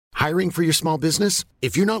Hiring for your small business?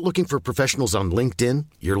 If you're not looking for professionals on LinkedIn,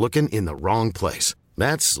 you're looking in the wrong place.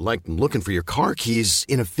 That's like looking for your car keys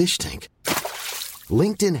in a fish tank.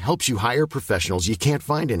 LinkedIn helps you hire professionals you can't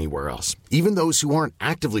find anywhere else, even those who aren't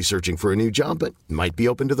actively searching for a new job but might be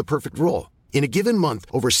open to the perfect role. In a given month,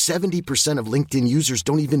 over 70% of LinkedIn users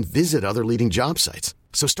don't even visit other leading job sites.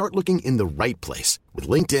 So start looking in the right place. With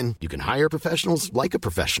LinkedIn, you can hire professionals like a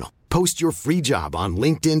professional. Post your free job on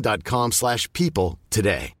linkedin.com/people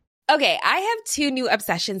today. Okay, I have two new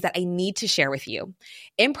obsessions that I need to share with you.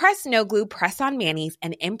 Impress No Glue Press-On Manis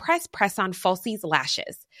and Impress Press-On Falsies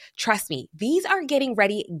Lashes. Trust me, these are getting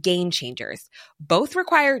ready game changers. Both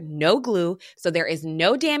require no glue, so there is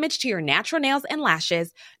no damage to your natural nails and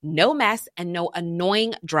lashes, no mess, and no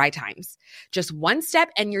annoying dry times. Just one step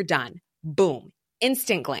and you're done. Boom.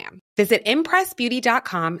 Instant glam. Visit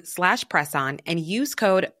impressbeauty.com/presson and use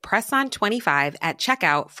code PRESSON25 at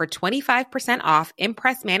checkout for 25% off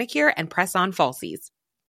Impress Manicure and Press-On Falsies.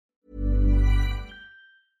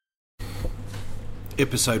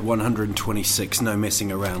 Episode 126, no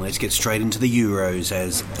messing around. Let's get straight into the Euros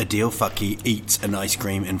as Adil Fakhi eats an ice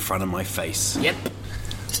cream in front of my face. Yep.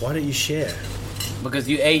 Why don't you share? Because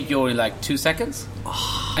you ate your in like 2 seconds.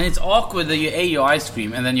 And it's awkward that you ate your ice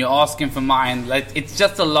cream and then you're asking for mine. Like, it's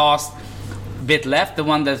just the last bit left, the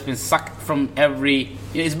one that's been sucked from every...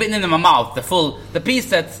 It's been in my mouth, the piece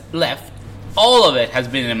that's left, all of it has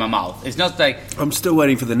been in my mouth. It's not like... I'm still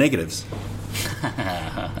waiting for the negatives.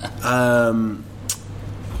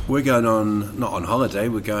 We're going on, not on holiday,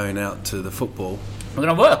 we're going out to the football. We're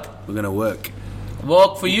going to work. We're going to work.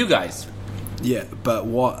 Work for you guys. Yeah, but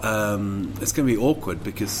what? It's going to be awkward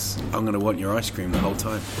because I'm going to want your ice cream the whole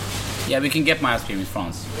time. Yeah, we can get my ice cream in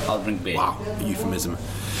France. I'll drink beer. Wow, euphemism.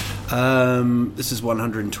 This is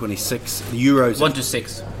 126. The Euros. 1 to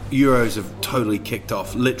 6. Euros have totally kicked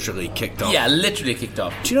off. Literally kicked off. Yeah, literally kicked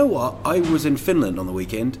off. Do you know what? I was in Finland on the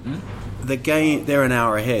weekend. The game, they're an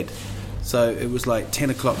hour ahead. So it was like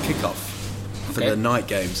 10 o'clock kickoff for the night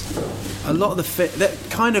games. A lot of that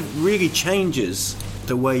kind of really changes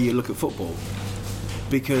the way you look at football,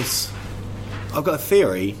 because I've got a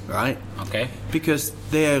theory, right? Okay. Because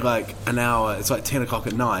they're like an hour, it's like 10 o'clock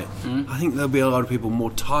at night. I think there'll be a lot of people more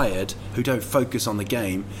tired who don't focus on the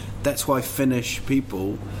game. That's why Finnish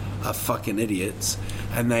people are fucking idiots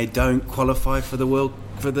and they don't qualify for the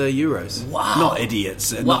Euros. Wow. Not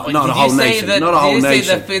idiots. Wow. Not a whole nation. Not a whole nation. Did you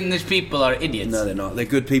say that Finnish people are idiots? No, they're not. They're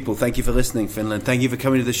good people. Thank you for listening, Finland. Thank you for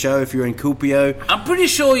coming to the show. If you're in Kuopio, I'm pretty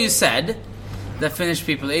sure you said that Finnish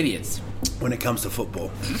people are idiots. When it comes to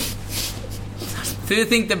football. Do you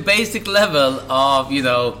think the basic level of,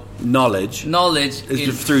 knowledge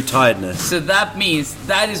is through tiredness? So that means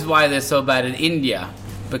that is why they're so bad in India,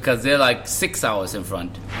 because they're like 6 hours in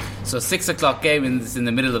front. So 6 o'clock game is in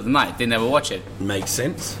the middle of the night. They never watch it. Makes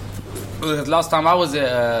sense. Because last time I was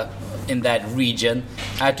in that region,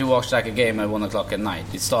 I had to watch like a game at 1 o'clock at night.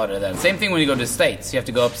 It started then. Same thing when you go to the States. You have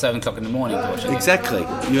to go up 7 o'clock in the morning to watch it. Exactly.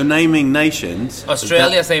 You're naming nations.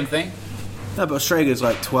 Australia, same thing. No, but Australia's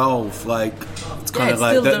like 12. Like it's kind of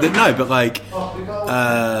like but like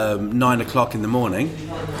 9 o'clock in the morning.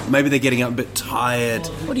 Maybe they're getting up a bit tired.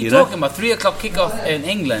 What are you talking about? 3 o'clock kickoff in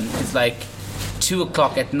England is like 2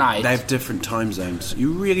 o'clock at night. They have different time zones.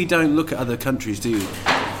 You really don't look at other countries, do you?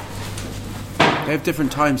 They have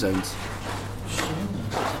different time zones.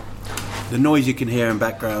 The noise you can hear in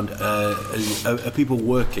background are people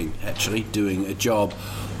working, actually, doing a job,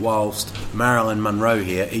 whilst Marilyn Monroe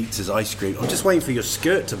here eats his ice cream. I'm just waiting for your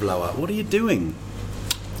skirt to blow up. What are you doing?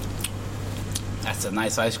 That's a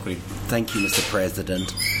nice ice cream. Thank you, Mr.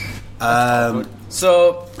 President.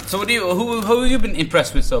 So what do you? Who have you been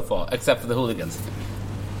impressed with so far, except for the hooligans?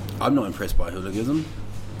 I'm not impressed by hooliganism.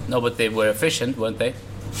 No, but they were efficient, weren't they?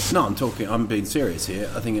 No, I'm being serious here.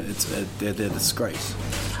 I think they're a disgrace.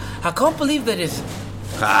 I can't believe that is.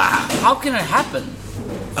 How can it happen?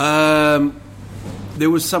 There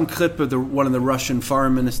was some clip of one of the Russian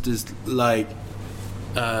foreign ministers going,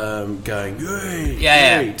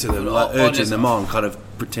 hey, to them, urging them on, kind of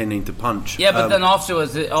pretending to punch. Yeah, but then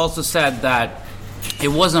afterwards it also said that it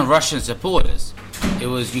wasn't Russian supporters. It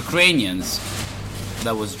was Ukrainians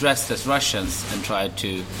that was dressed as Russians and tried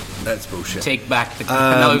to... That's bullshit. ...take back the...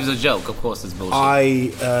 no, it was a joke. Of course it's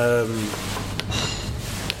bullshit.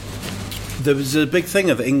 There was a big thing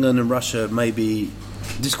of England and Russia maybe...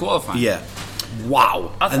 disqualifying. Yeah.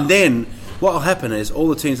 Wow. And then what will happen is all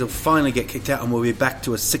the teams will finally get kicked out and we'll be back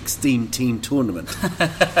to a 16-team tournament. I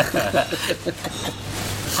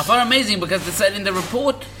found it amazing because they said in the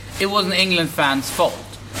report it wasn't England fans' fault.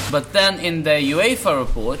 But then in the UEFA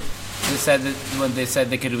report, they said that when they said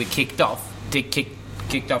they could be kicked off.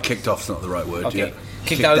 Kicked off. Kicked off's not the right word, okay. yeah.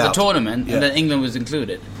 kicked out of the tournament, and then England was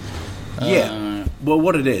included. Well,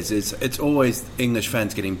 what it is it's always English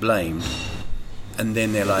fans getting blamed, and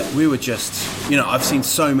then they're like, we were just, I've seen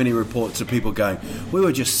so many reports of people going, we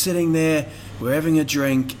were just sitting there, we're having a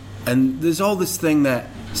drink, and there's all this thing that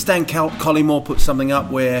Stan Collymore put something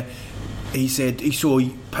up where he said he saw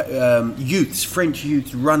French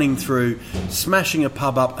youths running through, smashing a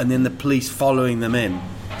pub up, and then the police following them in.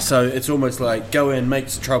 So it's almost like, go in, make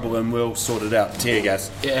trouble, and we'll sort it out. Tear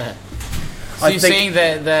gas. Yeah. So you're saying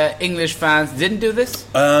that the English fans didn't do this?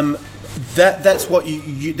 That's what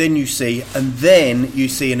you see, and then you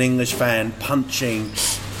see an English fan punching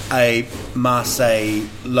a Marseille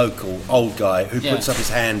local old guy who puts up his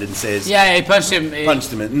hand and says, he punched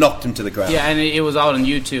him and knocked him to the ground. Yeah, and it was out on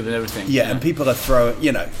YouTube and everything. Yeah, and people are throwing,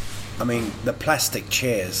 the plastic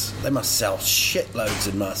chairs, they must sell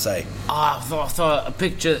shitloads in Marseille. I saw a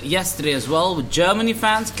picture yesterday as well with Germany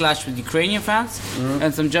fans clashed with Ukrainian fans,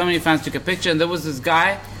 and some Germany fans took a picture, and there was this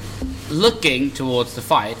guy looking towards the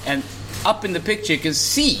fight, and up in the picture you can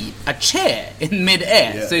see a chair in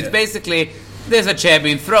mid-air. So it's basically, there's a chair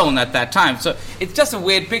being thrown at that time. So it's just a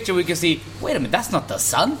weird picture. We can see, wait a minute, that's not the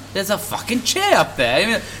sun. There's a fucking chair up there. I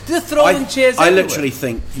mean, they're throwing chairs everywhere. I literally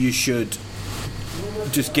think you should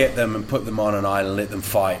just get them and put them on an island, let them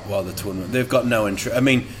fight while the tournament. They've got no interest. I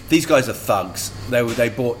mean, these guys are thugs. They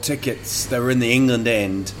bought tickets. They were in the England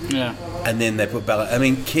end. Yeah. And then they put Bella. I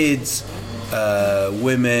mean, kids,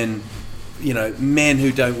 women, men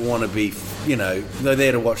who don't want to be, they're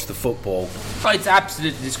there to watch the football. Oh, it's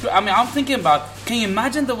absolutely disgraceful. I mean, I'm thinking about, can you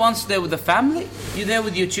imagine the ones there with the family? You're there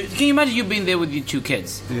with your two. Can you imagine you being there with your two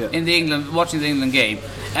kids in the England, watching the England game,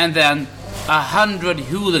 and then 100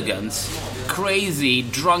 hooligans, crazy,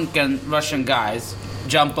 drunken Russian guys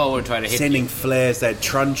jump over and try to hit sending you. flares, they're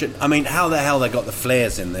truncheon. I mean, how the hell they got the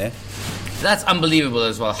flares in there? That's unbelievable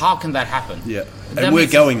as well. How can that happen? Yeah. And we're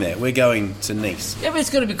going there. We're going to Nice. Yeah, but it's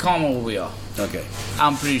going to be calmer where we are. Okay.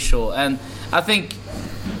 I'm pretty sure. And I think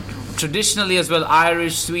traditionally as well,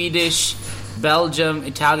 Irish, Swedish, Belgium,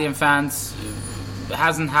 Italian fans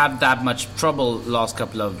hasn't had that much trouble last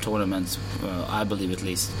couple of tournaments, I believe at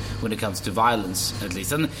least, when it comes to violence at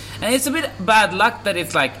least. And it's a bit bad luck that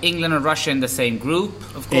it's like England and Russia in the same group,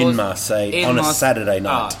 of course. In Marseille, on a Saturday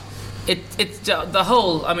night. It's just, the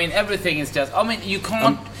whole, I mean, everything is just, I mean, you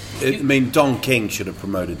can't... Don King should have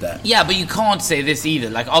promoted that. Yeah, but you can't say this either.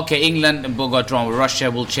 Like, okay, England and got drawn with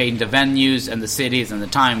Russia will change the venues and the cities and the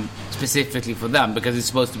time specifically for them because it's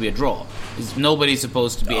supposed to be a draw. Nobody's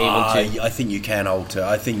supposed to be able to... I think you can alter.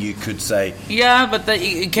 I think you could say... Yeah, but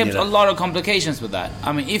it kept a lot of complications with that.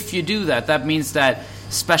 I mean, if you do that, that means that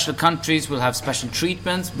special countries will have special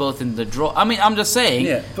treatments, both in the draw... I mean, I'm just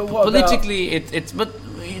saying, but what politically, it's... But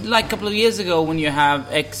like a couple of years ago when you have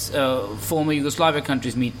former Yugoslavia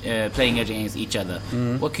countries playing against each other,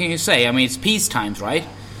 what can you say? I mean, it's peace times, right?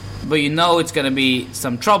 But it's going to be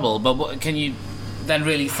some trouble. But what, can you then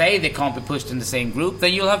really say they can't be pushed in the same group?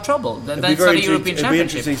 Then you'll have trouble. Then it's not a European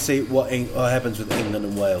Championship. It'd be interesting to see what happens with England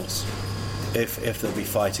and Wales if they'll be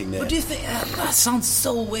fighting there. But do you think that sounds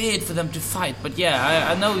so weird for them to fight? But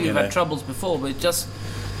yeah, I know you've had troubles before, but it just...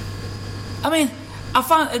 I mean, I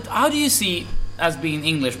found... How do you see... as being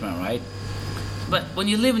Englishman, right? But when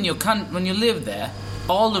you live in when you live there,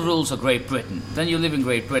 all the rules are Great Britain. Then you live in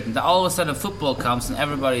Great Britain. Then all of a sudden football comes and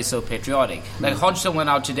everybody is so patriotic. Like Hodgson went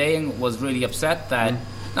out today and was really upset that,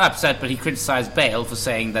 not upset, but he criticised Bale for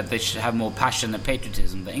saying that they should have more passion and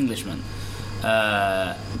patriotism, the Englishmen.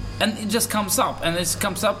 And it just comes up, and it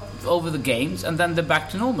comes up over the games, and then they're back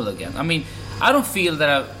to normal again. I mean, I don't feel that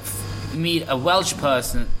I meet a Welsh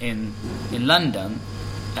person in London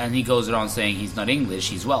and he goes around saying he's not English,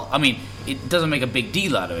 he's Welsh. I mean, it doesn't make a big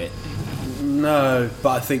deal out of it. No, but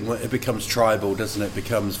I think when it becomes tribal, doesn't it? It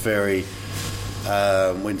becomes very...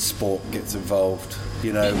 when sport gets involved,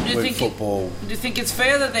 with football. Do you think it's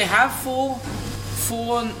fair that they have four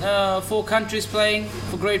countries playing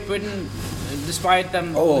for Great Britain, despite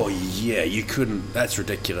them... Oh, yeah, you couldn't... That's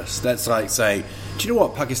ridiculous. That's like saying... Do you know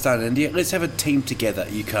what, Pakistan and India? Let's have a team together.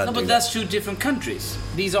 You can't do that. No, but that's two different countries.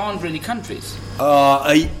 These aren't really countries.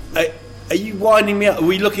 Are you winding me up? Are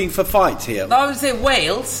we looking for fights here? No, I would say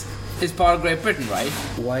Wales is part of Great Britain, right?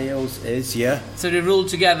 Wales is, yeah. So they rule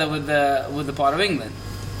together with the part of England.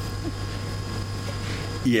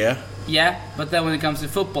 Yeah. Yeah, but then when it comes to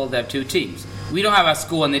football, they have two teams. We don't have a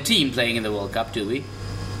score on the team playing in the World Cup, do we?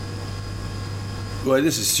 Well,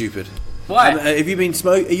 this is stupid. Why? Have you been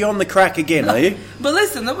smoking? Are you on the crack again, are you? But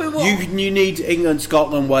listen, you need England,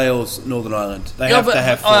 Scotland, Wales, Northern Ireland. They have to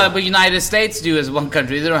have four. But United States do as one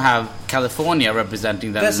country. They don't have California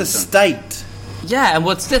representing them. That's a state. Yeah, and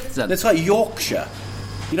what's this then? That's like Yorkshire.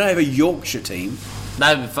 You don't have a Yorkshire team.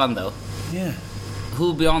 That would be fun, though. Yeah. Who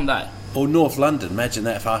would be on that? Or North London. Imagine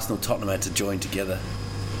that if Arsenal Tottenham had to join together.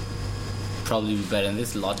 Probably be better than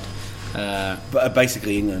this lot. But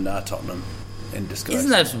basically England are Tottenham in disguise.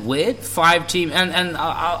 Isn't that weird? 5 team, and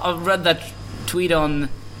I read that tweet on.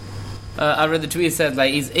 I read the tweet said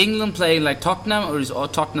like, is England playing like Tottenham or is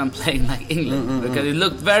Tottenham playing like England? Because it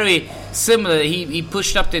looked very similar. He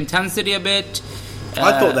pushed up the intensity a bit.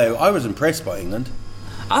 I was impressed by England.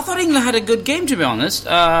 I thought England had a good game, to be honest.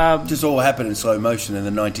 Just all happened in slow motion in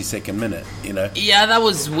the 92nd minute, you know. Yeah, that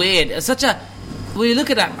was weird. When you look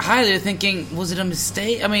at that highlight, you're thinking, was it a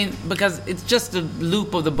mistake? I mean, because it's just the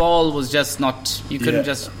loop of the ball was just not... You couldn't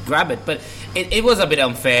just grab it. But it was a bit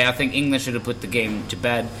unfair. I think England should have put the game to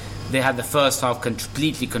bed. They had the first half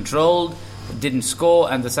completely controlled, didn't score,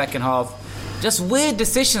 and the second half... Just weird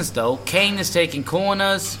decisions, though. Kane is taking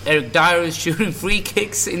corners. Eric Dyer is shooting free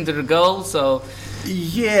kicks into the goal, so...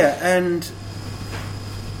 Yeah, and...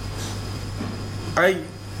 I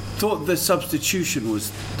thought the substitution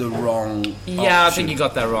was the wrong option. I think you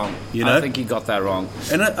got that wrong. I think you got that wrong.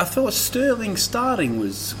 And I thought Sterling starting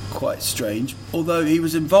was quite strange, although he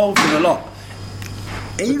was involved in a lot.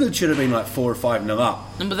 England should have been like 4 or 5-0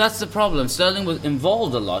 up. No, but that's the problem. Sterling was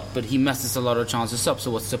involved a lot, but he messes a lot of chances up,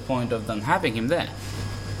 so what's the point of them having him there?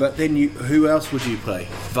 But then who else would you play?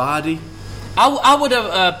 Vardy? I would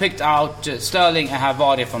have picked out Sterling and have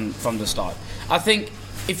Vardy from the start. I think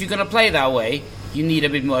if you're going to play that way, you need a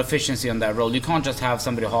bit more efficiency on that role. You can't just have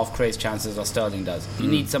somebody half crazy chances as Sterling does. You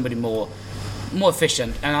need somebody more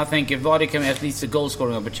efficient. And I think if Vardy can, at least the goal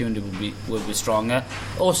scoring opportunity would be stronger.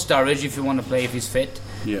 Or Sturridge, if you want to play, if he's fit.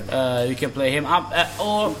 Yeah. You can play him up.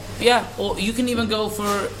 Or you can even go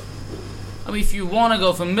for... I mean, if you want to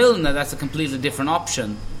go for Milner, that's a completely different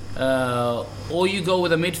option. Or you go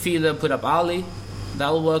with a midfielder, put up Ali.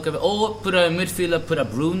 That'll work. Or put a midfielder, put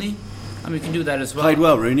up Rooney. I mean, you can do that as well. Played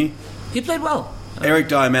well, Rooney. He played well. Eric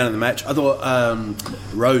Dyer, man of the match. I thought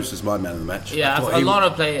Rose was my man of the match. Yeah, a lot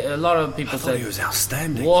of people said he was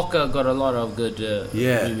outstanding. Walker got a lot of good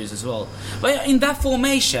reviews as well. But in that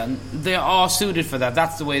formation, they are suited for that.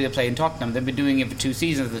 That's the way they play in Tottenham. They've been doing it for 2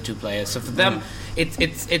 seasons, the 2 players. So for them,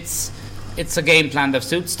 it's a game plan that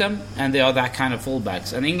suits them, and they are that kind of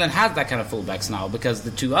fullbacks. And England has that kind of fullbacks now because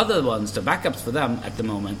the 2 other ones, the backups for them at the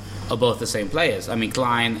moment, are both the same players. I mean,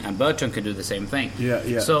 Klein and Bertrand could do the same thing.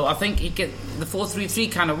 Yeah. So I think the 4-3-3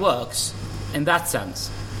 kind of works in that sense.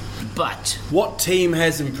 But what team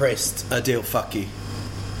has impressed Adil Fakhi?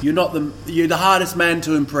 You're the hardest man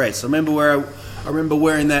to impress. I remember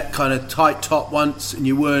wearing that kind of tight top once, and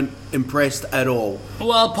you weren't impressed at all.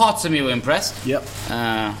 Well, parts of me were impressed. Yep.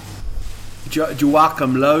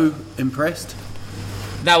 Joachim Low impressed?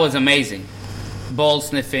 That was amazing. Ball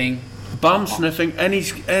sniffing, bum sniffing, and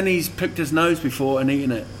he's picked his nose before and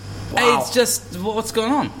eaten it. Wow. It's just what's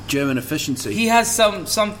going on. German efficiency. He has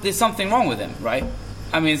there's something wrong with him, right?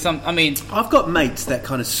 I mean, I've got mates that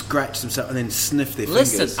kind of scratch themselves and then sniff their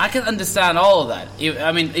fingers. Listen, I can understand all of that.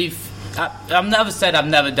 I've never said I've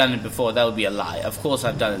never done it before. That would be a lie. Of course,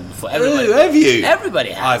 I've done it before. Ooh, have you? Everybody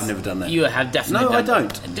has. I've never done that. You have definitely. No, I done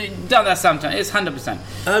don't. Done that sometime. It's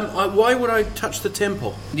 100%. Why would I touch the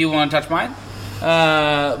temple? Do you want to touch mine?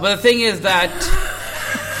 But the thing is that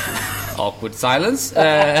awkward silence.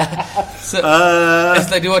 It's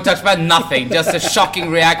like, do you want to touch mine? Nothing. Just a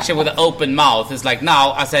shocking reaction with an open mouth. It's like,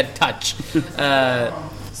 now I said touch.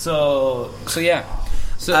 So yeah.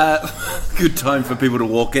 So, good time for people to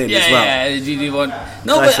walk in as well. Yeah, do you want...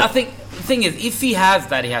 No, but I think the thing is, if he has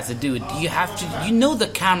that, he has to do it. You have to... You know the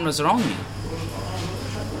cameras are on you.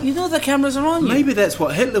 You know the cameras are on you. Maybe that's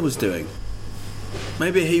what Hitler was doing.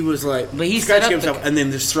 Maybe he was like scratching himself and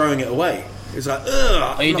then just throwing it away. It's like,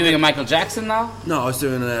 ugh. Are you doing a Michael Jackson now? No, I was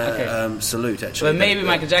doing a salute, actually. But maybe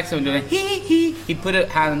Michael Jackson was doing hee. He put a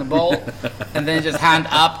hand in the bowl and then just hand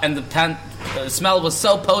up, and the smell was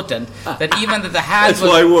so potent that even that the hand That's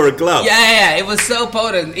why he wore a glove. Yeah, it was so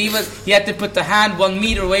potent. Even he had to put the hand 1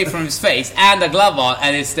 meter away from his face and the glove on,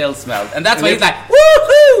 and it still smelled. And that's why he's like,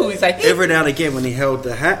 woohoo! He's like, every now and again when he held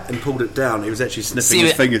the hat and pulled it down, he was actually sniffing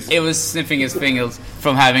his fingers. It was sniffing his fingers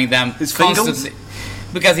from having them constantly.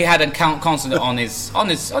 Because he had them constantly on his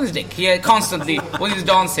dick. He had constantly, when he was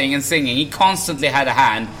dancing and singing, he constantly had a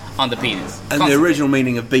hand on the penis. And constantly. The original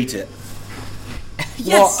meaning of beat it.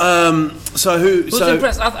 Yes. So who? Who's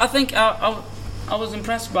impressed? I think I was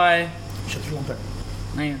impressed by. Shut the lamp.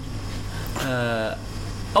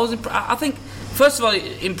 I think first of all,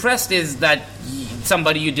 impressed is that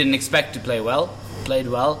somebody you didn't expect to play well played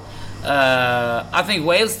well. I think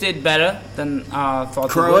Wales did better than I thought.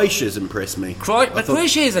 Croatia's impressed me.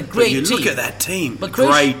 Croatia is a great team. Look at that team. But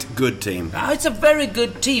good team. It's a very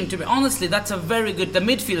good team. To be honestly, that's a very good. The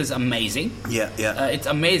midfield is amazing. Yeah. It's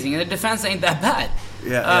amazing, and the defense ain't that bad.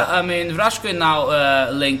 Yeah. I mean, Vraško is now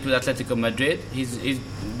linked with Atletico Madrid. He's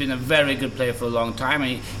been a very good player for a long time,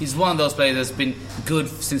 and he's one of those players that's been good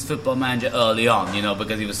since Football Manager early on.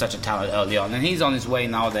 Because he was such a talent early on, and he's on his way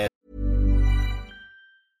now there.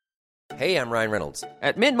 Hey, I'm Ryan Reynolds.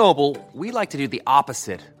 At Mint Mobile, we like to do the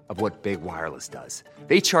opposite of what Big Wireless does.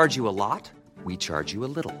 They charge you a lot, we charge you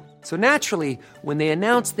a little. So naturally, when they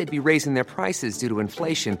announced they'd be raising their prices due to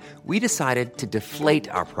inflation, we decided to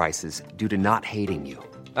deflate our prices due to not hating you.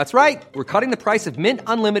 That's right. We're cutting the price of Mint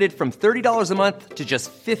Unlimited from $30 a month to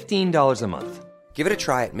just $15 a month. Give it a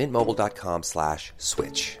try at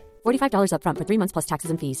mintmobile.com/switch. $45 up front for 3 months plus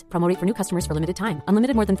taxes and fees. Promo rate for new customers for limited time.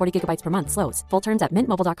 Unlimited more than 40 gigabytes per month. Slows full terms at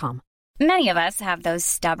mintmobile.com. Many of us have those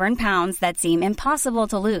stubborn pounds that seem impossible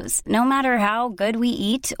to lose, no matter how good we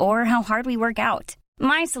eat or how hard we work out.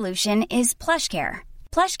 My solution is PlushCare.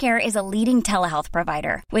 PlushCare is a leading telehealth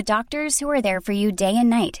provider with doctors who are there for you day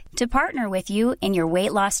and night to partner with you in your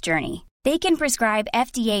weight loss journey. They can prescribe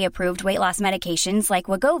FDA-approved weight loss medications like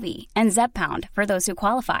Wegovy and Zepbound for those who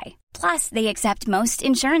qualify. Plus, they accept most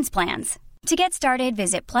insurance plans. To get started,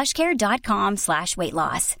 visit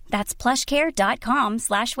plushcare.com/weightloss. That's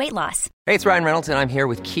plushcare.com/weightloss. Hey, it's Ryan Reynolds, and I'm here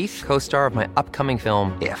with Keith, co-star of my upcoming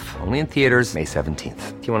film, If, only in theaters May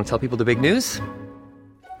 17th. Do you want to tell people the big news?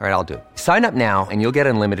 All right, I'll do it. Sign up now and you'll get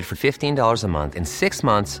unlimited for $15 a month and 6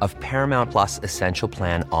 months of Paramount Plus Essential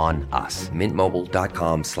Plan on us.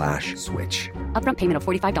 mintmobile.com/switch. Upfront payment of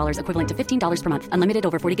 $45 equivalent to $15 per month. Unlimited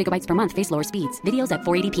over 40 gigabytes per month. Face lower speeds. Videos at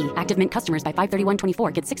 480p. Active Mint customers by 531.24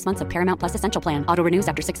 get 6 months of Paramount Plus Essential Plan. Auto renews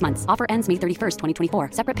after 6 months. Offer ends May 31st, 2024.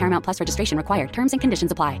 Separate Paramount Plus registration required. Terms and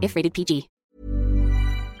conditions apply if rated PG.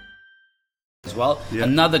 As well,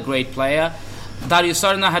 another great player. Dario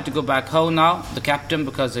Saric had to go back home now, the captain,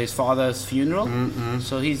 because of his father's funeral.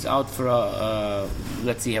 So he's out for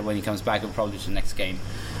let's see when he comes back. Probably to the next game.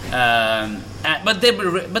 But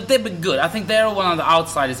they've been good. I think they're one of the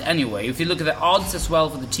outsiders anyway. If you look at the odds as well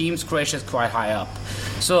for the teams, Croatia's quite high up.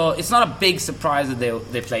 So it's not a big surprise that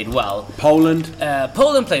they played well. Poland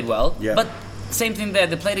played well, but same thing there.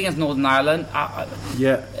 They played against Northern Ireland.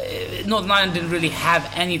 Northern Ireland didn't really have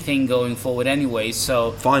anything going forward anyway,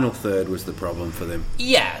 so... Final third was the problem for them.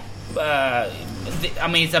 Yeah. I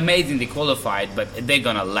mean, it's amazing they qualified, but they're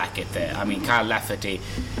going to lack it there. I mean, Kyle Lafferty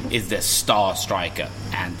is the star striker,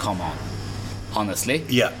 and come on. Honestly.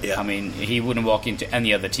 Yeah. I mean, he wouldn't walk into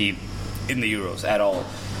any other team in the Euros at all.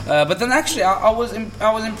 But then actually, I was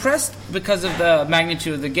impressed because of the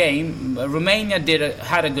magnitude of the game. Romania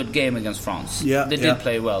had a good game against France. They did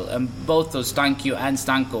play well, and both those Stankiu and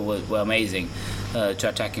Stanko were amazing to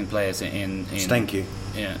attacking players in Stankiu.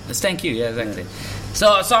 Yeah, Stankiu. Yeah, exactly. So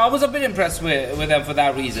I was a bit impressed with them for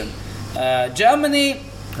that reason. Germany.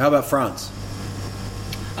 How about France?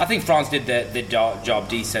 I think France did the job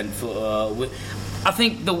decent. I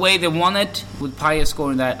think the way they won it, with Payet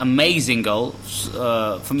scoring that amazing goal,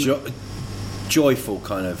 joyful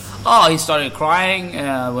kind of. Oh, he started crying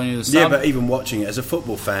when he was subbed. Yeah, but even watching it as a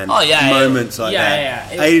football fan, moments like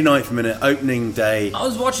that. Yeah. 89th minute, opening day. I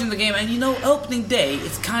was watching the game, and opening day,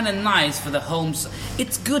 it's kind of nice for the home.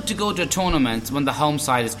 It's good to go to a tournament when the home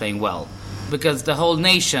side is playing well, because the whole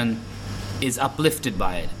nation is uplifted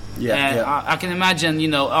by it. I can imagine,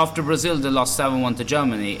 after Brazil they lost 7-1 to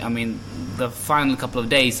Germany. I mean, the final couple of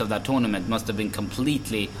days of that tournament must have been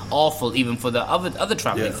completely awful, even for the other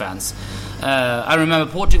traveling fans. I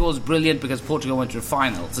remember Portugal was brilliant because Portugal went to the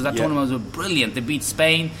final. So that tournament was brilliant. They beat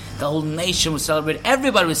Spain. The whole nation was celebrating.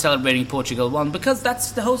 Everybody was celebrating Portugal won because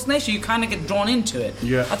that's the host nation. You kind of get drawn into it.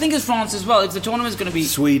 Yeah. I think it's France as well. If the tournament's going to be...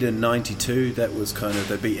 Sweden 92, that was kind of...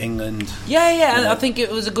 They beat England. Yeah. I think it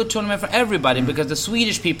was a good tournament for everybody because the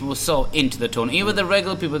Swedish people were so into the tournament. Even the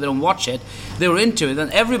regular people that don't watch it, they were into it.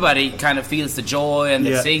 And everybody kind of feels the joy and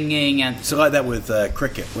the singing. And so like that with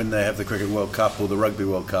cricket, when they have the Cricket World Cup or the Rugby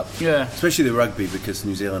World Cup. Yeah. Especially the rugby, because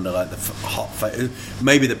New Zealand are like the hot...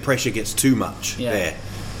 Maybe the pressure gets too much there.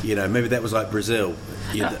 Maybe that was like Brazil.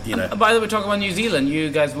 By the way, talking about New Zealand, you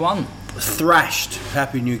guys won. Thrashed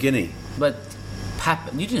Papua New Guinea. But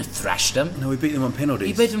you didn't thrash them. No, we beat them on penalties.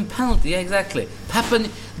 You beat them on penalty, yeah, exactly.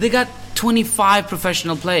 They got 25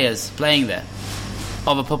 professional players playing there,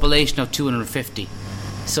 of a population of 250.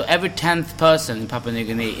 So every 10th person in Papua New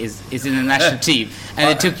Guinea is in the national team, and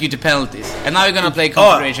it took you to penalties. And now you're going to play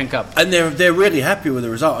Confederation Cup. And they're really happy with the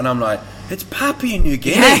result, and I'm like, it's Papua New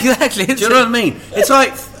Guinea. Yeah, exactly. Do you know what I mean? It's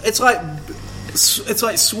like It's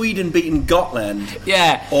like Sweden beating Gotland.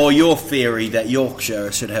 Yeah. Or your theory that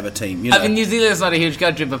Yorkshire should have a team. You know? I mean, New Zealand's not a huge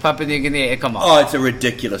country, but Papua New Guinea, come on. Oh, it's a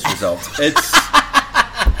ridiculous result. It's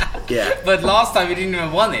yeah. But last time we didn't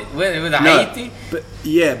even won it. With Haiti? But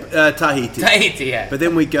Tahiti. Tahiti, yeah. But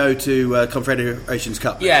then we go to Confederations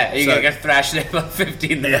Cup. Yeah, you're going to get thrashed there by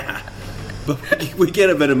 15 there. Yeah. But we get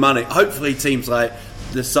a bit of money. Hopefully teams like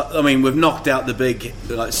we've knocked out the big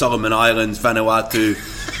like Solomon Islands, Vanuatu,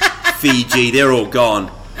 Fiji, they're all gone.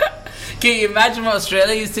 Can you imagine what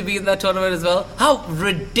Australia used to be in that tournament as well? How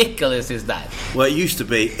ridiculous is that? Well, it used to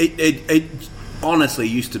be. It honestly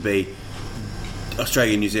used to be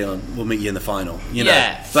Australia and New Zealand will meet you in the final. You know?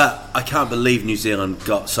 Yeah. But I can't believe New Zealand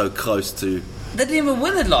got so close to... They didn't even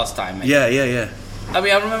win it last time, mate. Yeah. I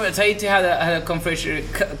mean, I remember Tahiti had a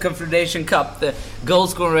Confederation Cup. The goal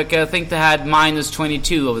scoring record, I think they had minus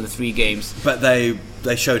 22 over the 3 games. But they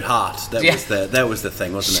showed heart. That was the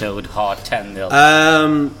thing, wasn't it? Showed heart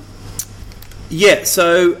 10-0. Yeah,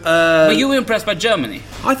 so... but you were impressed by Germany?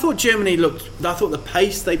 I thought Germany looked... I thought the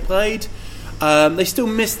pace they played... they still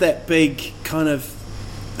missed that big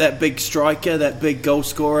striker, that big goal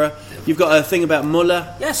scorer. You've got a thing about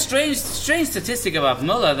Muller. Yeah, strange statistic about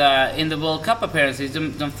Muller. That in the World Cup appearances,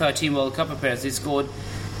 he's done 13 World Cup appearances. He scored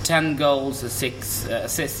 10 goals, 6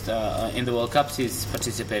 assists in the World Cups he's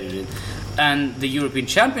participated in. And the European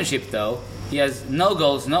Championship, though, he has no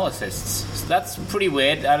goals, no assists. So that's pretty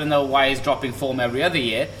weird. I don't know why he's dropping form every other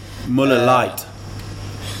year. Muller light.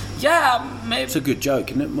 Yeah, maybe. It's a good joke,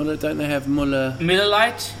 isn't it? Muller, don't they have Muller? Miller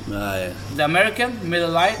Lite? Yeah. The American? Miller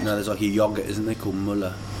Lite? No, there's like a yogurt, isn't there, called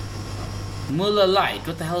Muller? Muller Lite?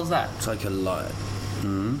 What the hell is that? It's like a light.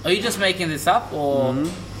 Are you just making this up, or...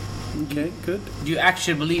 Okay, good. Do you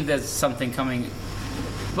actually believe there's something coming?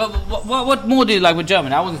 What more do you like with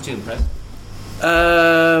Germany? I wasn't too impressed.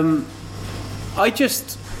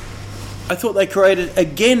 I thought they created...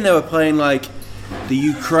 Again, they were playing like the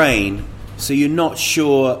Ukraine... So you're not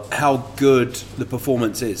sure how good the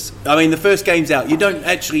performance is. I mean, the first game's out. You don't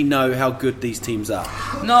actually know how good these teams are.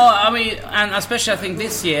 No, I mean, and especially I think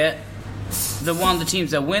this year, the teams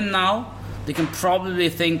that win now, they can probably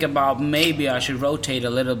think about maybe I should rotate a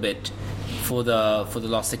little bit for the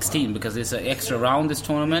last 16 because it's an extra round this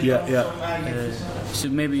tournament. Yeah. So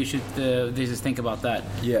maybe you should just think about that.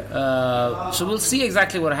 Yeah. So we'll see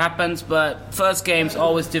exactly what happens. But first game's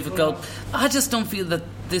always difficult. I just don't feel that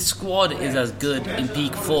this squad is as good in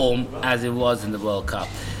peak form as it was in the World Cup.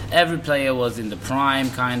 Every player was in the prime,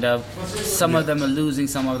 kind of. Some of them are losing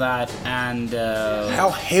some of that. And how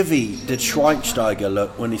heavy did Schweinsteiger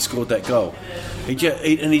look when he scored that goal? He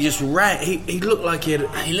just ran. He looked like he had...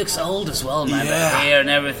 He looks old as well, man. Yeah. The hair and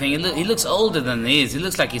everything. He looks older than he is. He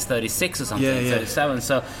looks like he's 36 or something, 37.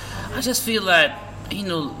 So I just feel that,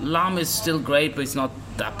 Lahm is still great, but he's not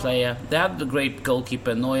that player. They have the great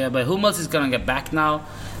goalkeeper Neuer, but Hummels is going to get back now.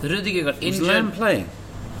 Rudiger got injured. Is Lahm playing?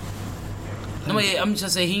 No, I'm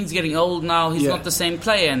just saying he's getting old now. He's not the same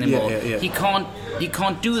player anymore. Yeah. He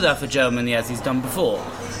can't do that for Germany as he's done before.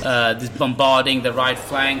 This bombarding the right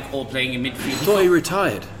flank or playing in midfield. I thought he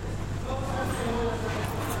retired.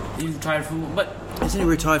 He retired from, but isn't he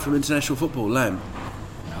retired from international football, Lahm?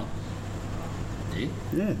 No. Did he?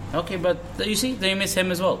 Yeah. Okay, but you see, they miss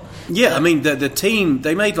him as well. Yeah, I mean the team,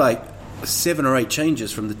 they made like 7 or 8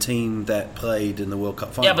 changes from the team that played in the World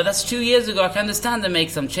Cup final. Yeah, but that's 2 years ago. I can understand they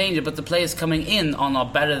make some changes, but the players coming in are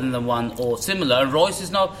not better than the one or similar. Royce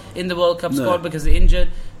is not in the World Cup squad because he's injured.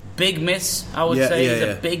 Big miss, I would say.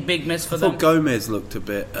 It's a big miss for them. I thought Gomez looked a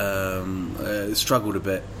bit, struggled a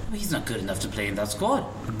bit. Well, he's not good enough to play in that squad.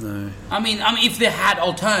 No. I mean, if they had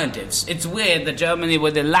alternatives, it's weird that Germany,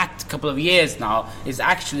 where they lacked a couple of years now, is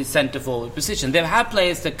actually centre forward position. They've had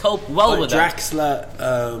players that cope well with Draxler.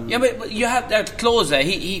 Yeah, but you have that Klose.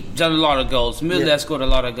 He done a lot of goals. Müller scored a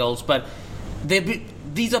lot of goals, but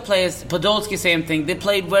these are players. Podolski, same thing. They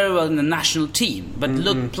played very well in the national team, but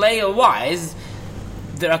look, player-wise,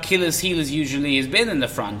 their Achilles heel usually has been in the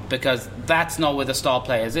front because that's not where the star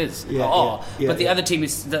players is. But the other team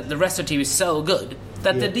is the rest of the team is so good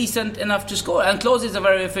that they're decent enough to score. And Klose is a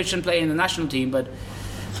very efficient player in the national team. But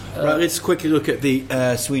right, let's quickly look at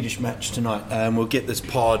the Swedish match tonight. We'll get this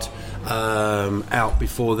pod out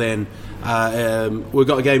before then. We've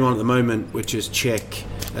got a game on at the moment, which is Czech.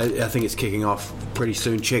 I think it's kicking off pretty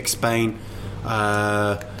soon. Czech, Spain.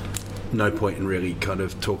 No point in really kind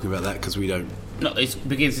of talking about that because we don't. No, it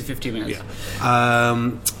begins in 15 minutes.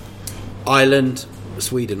 Yeah. Ireland,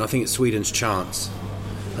 Sweden. I think it's Sweden's chance.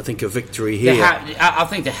 I think a victory here. I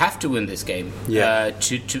think they have to win this game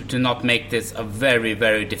to not make this a very,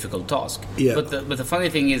 very difficult task. Yeah. But the funny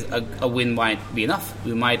thing is, a win might be enough.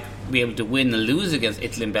 We might be able to win and lose against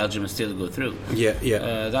Italy and Belgium and still go through.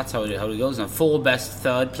 That's how it goes now. 4 best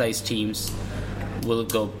third place teams will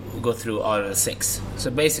go through out of the 6. So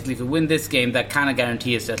basically, if we win this game, that kind of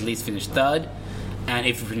guarantees us to at least finish third. And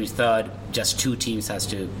if we finish third, just 2 teams has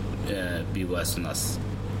to be worse than us.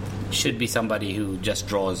 Should be somebody who just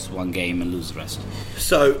draws 1 game and loses the rest.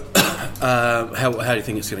 So, how do you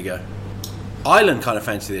think it's going to go? Ireland kind of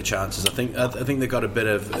fancy their chances. I think they've got a bit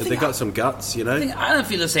of. They've got some guts, you know. I think Ireland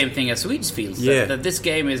feel the same thing as Swedes feels. That this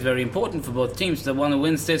game is very important for both teams. The one who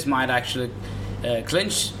wins this might actually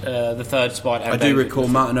clinch the third spot. And I do recall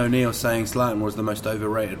Martin O'Neill saying Zlatan was the most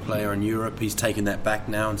overrated player in Europe. He's taken that back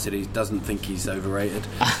now and said he doesn't think he's overrated.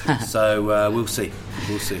 So we'll see.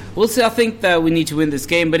 I think that we need to win this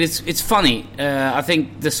game, but it's funny. I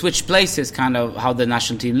think the switch places kind of how the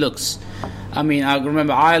national team looks. I mean, I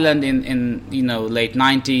remember Ireland in late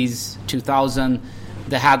 90s, 2000.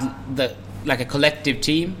 They had like a collective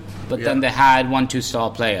team. But then they had 1-2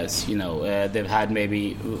 star players. They've had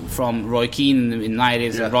maybe from Roy Keane in the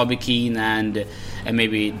 90s, and Robbie Keane, and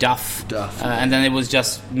maybe Duff. And then it was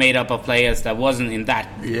just made up of players that wasn't in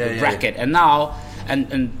that bracket. And now,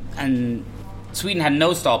 and Sweden had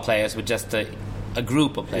no star players with just a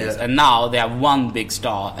group of players, and now they have 1 big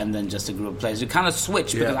star and then just a group of players. You kind of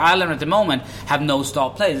switch because Ireland at the moment have no star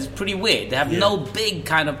players. It's pretty weird. They have no big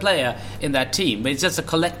kind of player in that team, but it's just a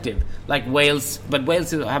collective like Wales. But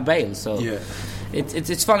Wales have Bale, so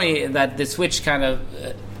it's funny that the switch kind of.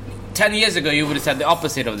 10 years ago, you would have said the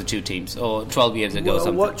opposite of the 2 teams, or 12 years ago.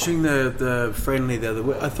 Well, watching the friendly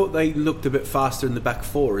I thought they looked a bit faster in the back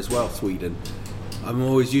 4 as well. Sweden. I'm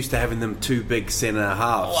always used to having them 2 big centre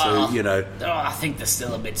halves, I think they're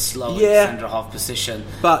still a bit slow in the centre half position.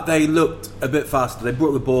 But they looked a bit faster. They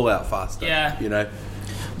brought the ball out faster.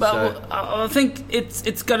 But I think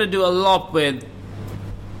it's got to do a lot with,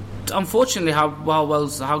 unfortunately, how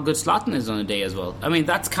good Zlatan is on a day as well. I mean,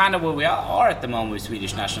 that's kind of where we are at the moment with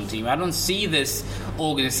Swedish national team. I don't see this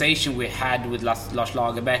organisation we had with Lars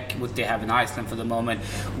Lagerbäck, what they have in Iceland for the moment,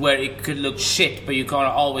 where it could look shit, but you kind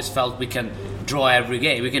of always felt we can draw every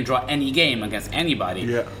game. We can draw any game against anybody.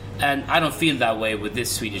 Yeah. And I don't feel that way with this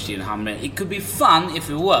Swedish team. It could be fun if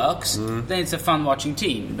it works. Then it's a fun watching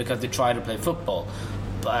team because they try to play football.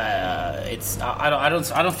 But I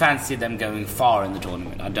don't fancy them going far in the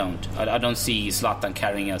tournament. I don't see Zlatan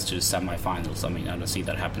carrying us to the semi-finals. I mean, I don't see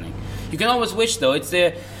that happening. You can always wish, though. It's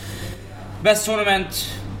the best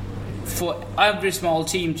tournament for every small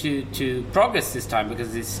team to progress this time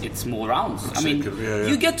because it's more rounds.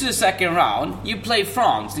 You get to the second round, you play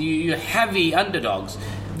France, you're heavy underdogs.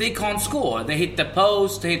 They can't score. They hit the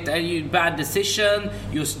post, they hit a bad decision.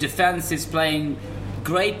 Your defense is playing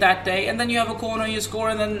great that day, and then you have a corner, you score,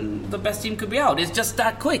 and then the best team could be out. It's just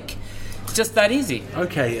that quick. It's just that easy.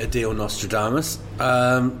 Okay, Adil Nostradamus.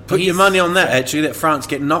 Put your money on that, actually, that France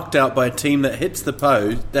get knocked out by a team that hits the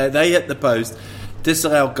post. They hit the post,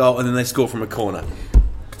 disallowed goal, and then they score from a corner.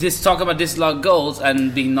 Just talk about disallowed goals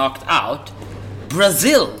and being knocked out.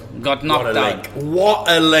 Brazil got knocked out. What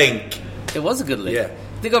a link. It was a good link. Yeah.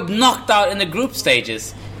 They got knocked out in the group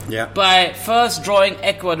stages. Yeah. By first drawing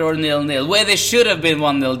Ecuador 0-0, where they should have been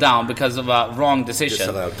 1-0 down because of a wrong decision.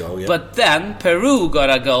 Disallowed goal, yeah. But then Peru got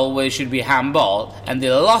a goal where it should be handball, and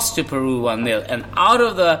they lost to Peru 1-0. And out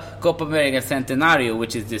of the Copa America Centenario,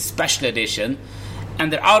 which is this special edition,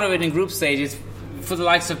 and they're out of it in group stages for the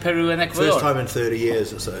likes of Peru and Ecuador. First time in 30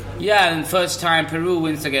 years or so. Yeah, and first time Peru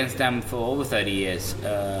wins against them for over 30 years.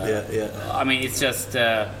 I mean, it's just...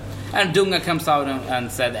 and Dunga comes out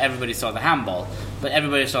and said everybody saw the handball. But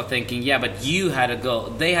everybody started thinking, yeah, but you had a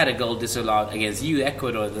goal. They had a goal disallowed against you,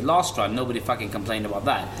 Ecuador, the last round. Nobody fucking complained about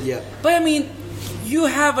that. Yeah. But I mean, you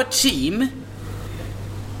have a team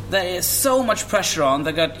that is so much pressure on,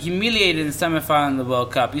 that got humiliated in the semi-final of the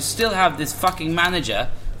World Cup. You still have this fucking manager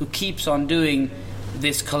who keeps on doing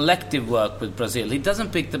this collective work with Brazil. He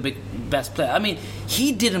doesn't pick the best player. I mean,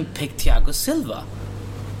 he didn't pick Thiago Silva.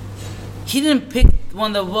 He didn't pick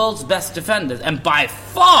one of the world's best defenders, and by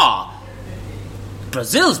far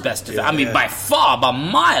Brazil's best defender. I mean, by far, by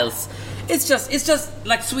miles. It's just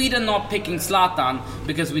like Sweden not picking Zlatan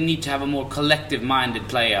because we need to have a more collective-minded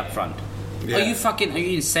player up front. Yeah. Are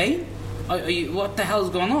you insane? What the hell is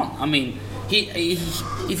going on? I mean,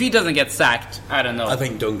 if he doesn't get sacked, I don't know. I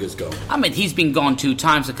think Dunga's gone. I mean, he's been gone 2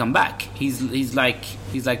 times to come back. He's like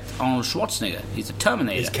Arnold Schwarzenegger. He's a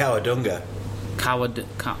Terminator. He's Kawadunga.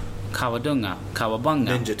 Kawadunga. Kawabunga.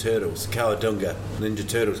 Ninja Turtles. Kawadunga. Ninja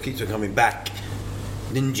Turtles keeps on coming back.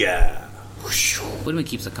 Ninja. What do you mean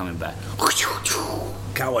keeps on coming back?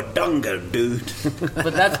 Kawadunga, dude.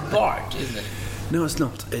 But that's Bart, isn't it? No, it's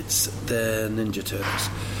not. It's the Ninja Turtles.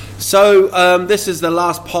 So this is the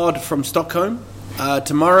last pod from Stockholm.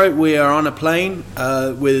 Tomorrow we are on a plane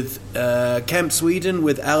with Camp Sweden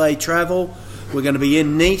with LA Travel. We're going to be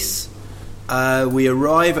in Nice. We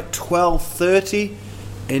arrive at 12:30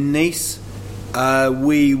 in Nice.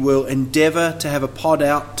 We will endeavour to have a pod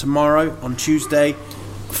out tomorrow on Tuesday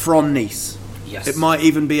from Nice. Yes. It might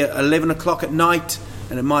even be at 11 o'clock at night,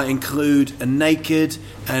 and it might include a naked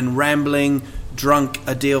and rambling, drunk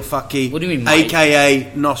Adil Faki, What do you mean, might?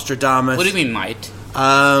 a.k.a. Nostradamus. What do you mean, might?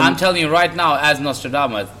 I'm telling you right now, as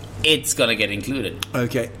Nostradamus, it's gonna get included.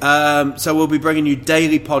 Okay, so we'll be bringing you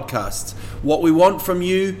daily podcasts. What we want from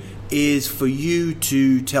you is for you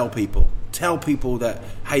to tell people that,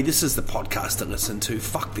 hey, this is the podcast to listen to.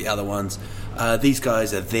 Fuck the other ones. These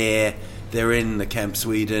guys are there. They're in the Camp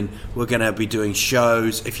Sweden. We're going to be doing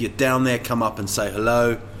shows. If you're down there, come up and say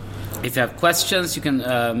hello. If you have questions, you can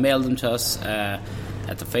mail them to us at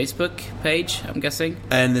the Facebook page, I'm guessing.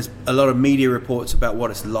 And there's a lot of media reports about what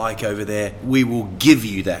it's like over there. We will give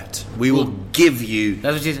you that. We will give you...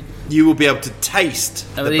 That's what you said. You will be able to taste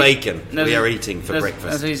the bacon we are eating for breakfast.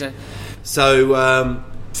 That's what you said. So,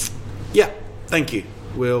 yeah, thank you.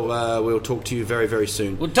 We'll talk to you very, very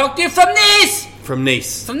soon. We'll talk to you from Nice! From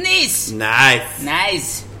Nice. From Nice! Nice.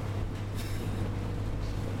 Nice!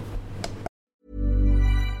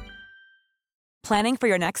 Planning for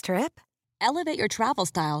your next trip? Elevate your travel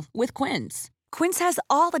style with Quince. Quince has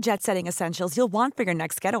all the jet-setting essentials you'll want for your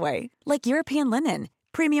next getaway, like European linen,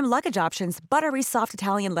 premium luggage options, buttery soft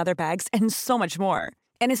Italian leather bags, and so much more.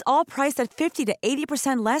 And is all priced at 50 to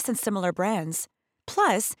 80% less than similar brands.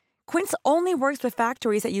 Plus, Quince only works with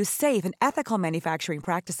factories that use safe and ethical manufacturing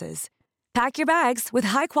practices. Pack your bags with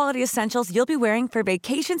high-quality essentials you'll be wearing for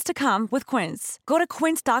vacations to come with Quince. Go to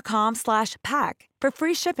quince.com/pack for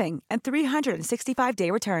free shipping and 365-day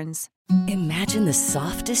returns. Imagine the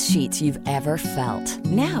softest sheets you've ever felt.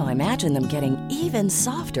 Now imagine them getting even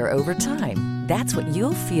softer over time. That's what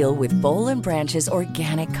you'll feel with Boll & Branch's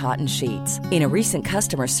organic cotton sheets. In a recent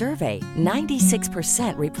customer survey,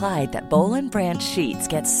 96% replied that Boll & Branch sheets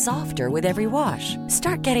get softer with every wash.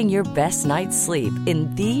 Start getting your best night's sleep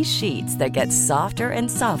in these sheets that get softer and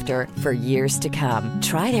softer for years to come.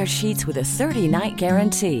 Try their sheets with a 30-night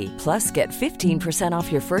guarantee. Plus, get 15%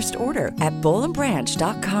 off your first order at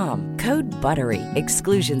bollandbranch.com. Code BUTTERY.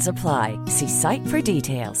 Exclusions apply. See site for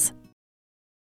details.